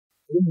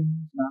My name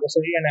is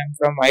Nagasari and I'm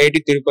from IIT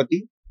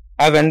Tirupati.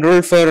 I've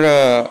enrolled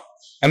for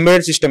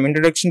Embedded System,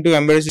 Introduction to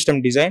Embedded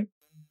System Design.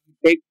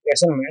 Take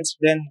assignments,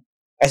 then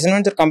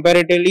assignments are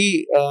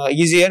comparatively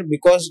easier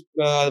because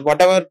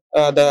whatever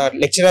the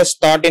lecturers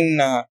taught in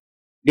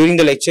during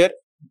the lecture,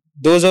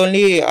 those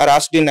only are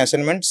asked in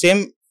assignment.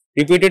 Same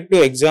repeated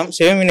to exam,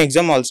 same in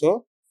exam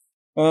also.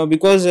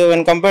 Because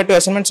when compared to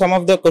assignment, some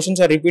of the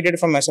questions are repeated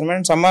from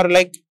assignment, some are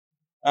like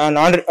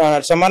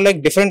some are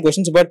like different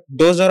questions, but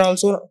those are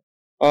also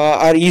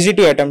are easy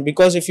to attempt,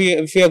 because if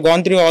you have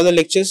gone through all the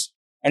lectures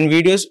and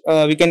videos,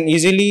 we can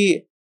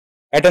easily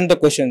attempt the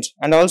questions.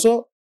 And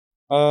also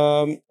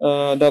the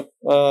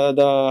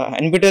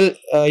NPTEL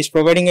is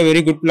providing a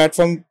very good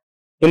platform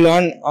to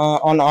learn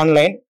on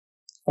online,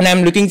 and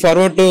I'm looking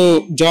forward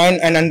to join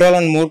and enroll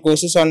on more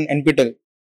courses on NPTEL.